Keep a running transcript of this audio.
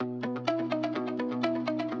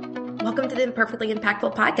Welcome to the Imperfectly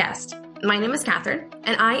Impactful podcast. My name is Catherine,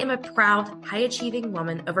 and I am a proud, high-achieving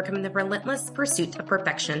woman overcoming the relentless pursuit of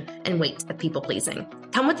perfection and weight of people-pleasing.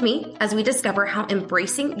 Come with me as we discover how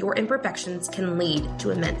embracing your imperfections can lead to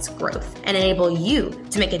immense growth and enable you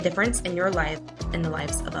to make a difference in your life and the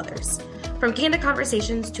lives of others. From candid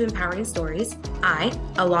conversations to empowering stories, I,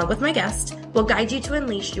 along with my guest, will guide you to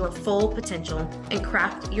unleash your full potential and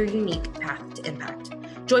craft your unique path to impact.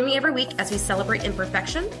 Join me every week as we celebrate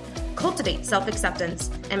imperfection, cultivate self-acceptance,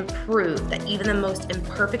 and prove that even the most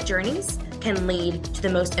imperfect journeys can lead to the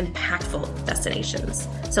most impactful destinations.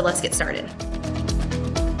 So let's get started.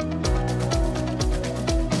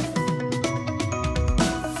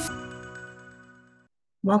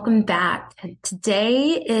 Welcome back.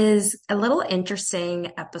 Today is a little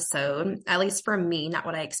interesting episode, at least for me, not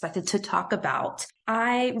what I expected to talk about.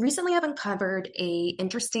 I recently have uncovered a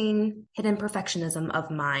interesting hidden perfectionism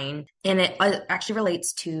of mine, and it actually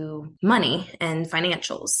relates to money and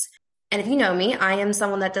financials. And if you know me, I am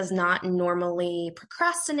someone that does not normally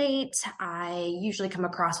procrastinate. I usually come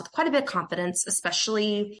across with quite a bit of confidence,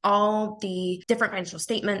 especially all the different financial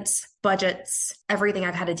statements, budgets, everything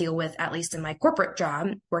I've had to deal with, at least in my corporate job,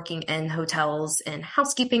 working in hotels and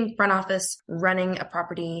housekeeping, front office, running a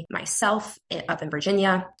property myself up in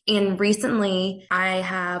Virginia. And recently I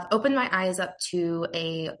have opened my eyes up to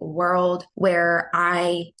a world where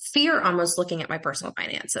I fear almost looking at my personal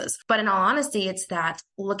finances. But in all honesty, it's that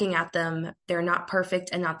looking at them, they're not perfect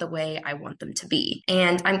and not the way I want them to be.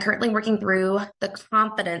 And I'm currently working through the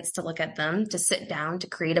confidence to look at them, to sit down, to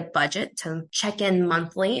create a budget, to check in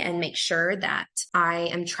monthly and make sure that I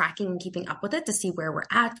am tracking and keeping up with it to see where we're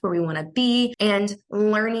at, where we want to be, and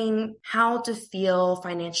learning how to feel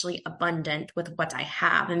financially abundant with what I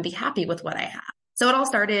have and be happy with what I have. So it all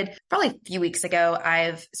started probably a few weeks ago.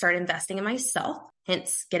 I've started investing in myself,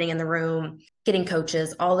 hence getting in the room, getting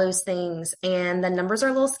coaches, all those things. And the numbers are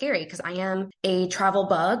a little scary because I am a travel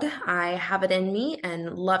bug. I have it in me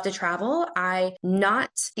and love to travel. I'm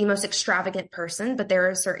not the most extravagant person, but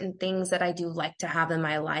there are certain things that I do like to have in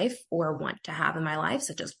my life or want to have in my life,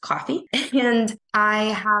 such as coffee. And I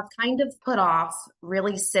have kind of put off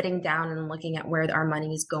really sitting down and looking at where our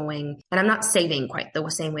money is going. And I'm not saving quite the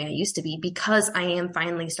same way I used to be because I am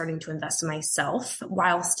finally starting to invest in myself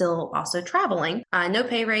while still also traveling. No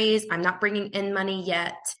pay raise. I'm not bringing in money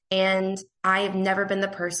yet. And I've never been the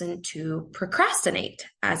person to procrastinate,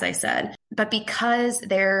 as I said. But because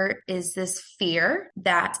there is this fear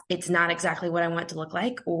that it's not exactly what I want it to look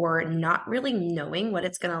like or not really knowing what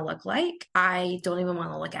it's going to look like, I don't even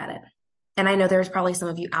want to look at it. And I know there's probably some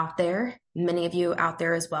of you out there, many of you out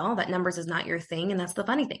there as well, that numbers is not your thing. And that's the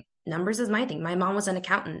funny thing. Numbers is my thing. My mom was an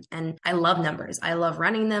accountant and I love numbers. I love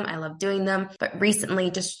running them. I love doing them. But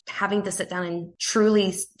recently just having to sit down and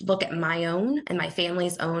truly look at my own and my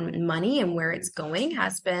family's own money and where it's going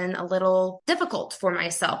has been a little difficult for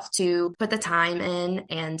myself to put the time in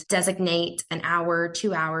and designate an hour,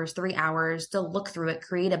 2 hours, 3 hours to look through it,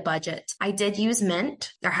 create a budget. I did use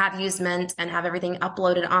Mint or have used Mint and have everything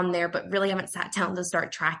uploaded on there, but really haven't sat down to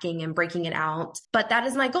start tracking and breaking it out. But that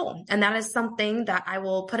is my goal. And that is something that I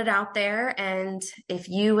will put it out there. And if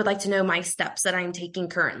you would like to know my steps that I'm taking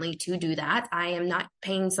currently to do that, I am not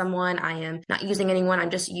paying someone. I am not using anyone.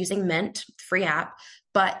 I'm just using Mint, free app.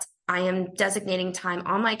 But I am designating time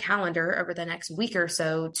on my calendar over the next week or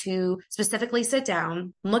so to specifically sit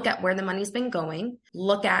down, look at where the money's been going,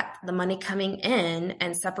 look at the money coming in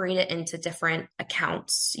and separate it into different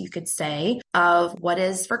accounts, you could say, of what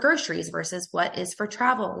is for groceries versus what is for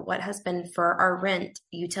travel, what has been for our rent,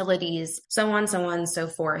 utilities, so on, so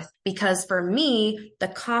forth. Because for me, the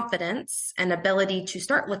confidence and ability to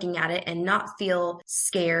start looking at it and not feel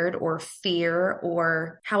scared or fear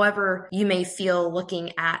or however you may feel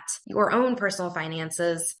looking at your own personal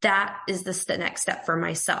finances, that is the next step for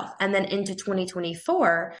myself. And then into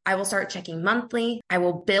 2024, I will start checking monthly. I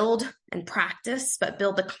will build and practice, but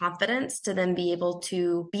build the confidence to then be able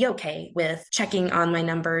to be okay with checking on my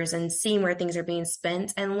numbers and seeing where things are being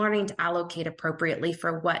spent and learning to allocate appropriately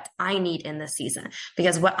for what I need in this season.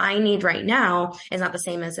 Because what I need right now is not the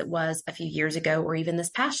same as it was a few years ago or even this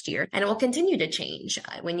past year. And it will continue to change.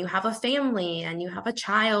 When you have a family and you have a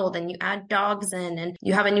child and you add dogs in and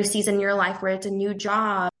you have a new season in your life where it's a new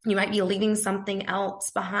job, You might be leaving something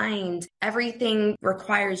else behind. Everything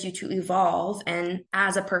requires you to evolve. And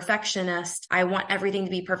as a perfectionist, I want everything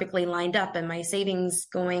to be perfectly lined up and my savings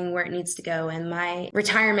going where it needs to go and my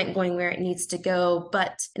retirement going where it needs to go.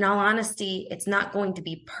 But in all honesty, it's not going to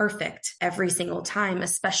be perfect every single time,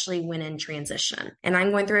 especially when in transition. And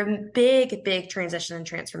I'm going through a big transition and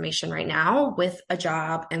transformation right now with a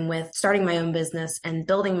job and with starting my own business and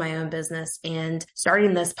building my own business and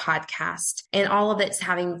starting this podcast. And all of it's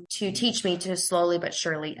having to teach me to slowly but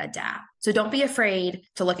surely adapt. So don't be afraid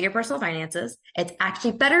to look at your personal finances. It's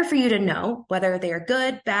actually better for you to know whether they are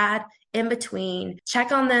good, bad, in between.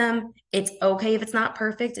 Check on them. It's okay if it's not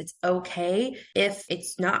perfect. It's okay if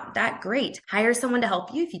it's not that great. Hire someone to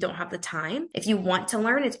help you if you don't have the time. If you want to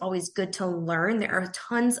learn, it's always good to learn. There are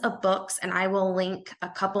tons of books, and I will link a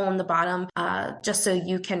couple on the bottom just so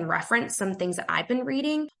you can reference some things that I've been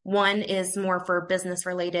reading. One is more for business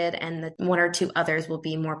related, and the one or two others will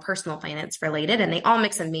be more personal finance related, and they all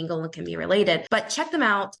mix and mingle and can be related. But check them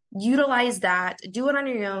out, utilize that, do it on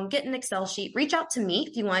your own, get an Excel sheet, reach out to me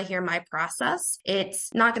if you want to hear my process. It's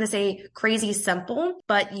not going to say crazy simple,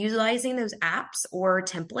 but utilizing those apps or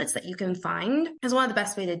templates that you can find is one of the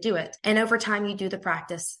best way to do it. And over time, you do the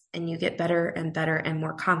practice and you get better and better and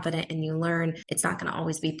more confident, and you learn it's not going to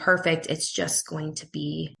always be perfect. It's just going to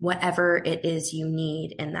be whatever it is you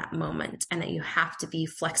need in that moment, and that you have to be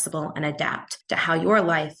flexible and adapt to how your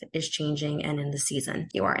life is changing and in the season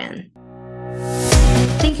you are in.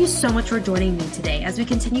 Thank you so much for joining me today as we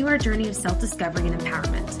continue our journey of self-discovery and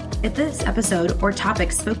empowerment. If this episode or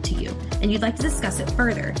topic spoke to you and you'd like to discuss it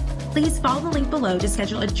further, please follow the link below to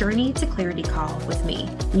schedule a Journey to Clarity call with me,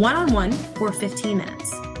 one-on-one for 15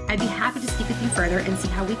 minutes. I'd be happy to speak with you further and see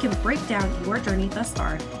how we can break down your journey thus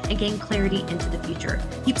far and gain clarity into the future.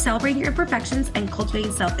 Keep celebrating your imperfections and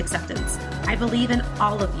cultivating self-acceptance. I believe in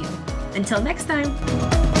all of you. Until next time.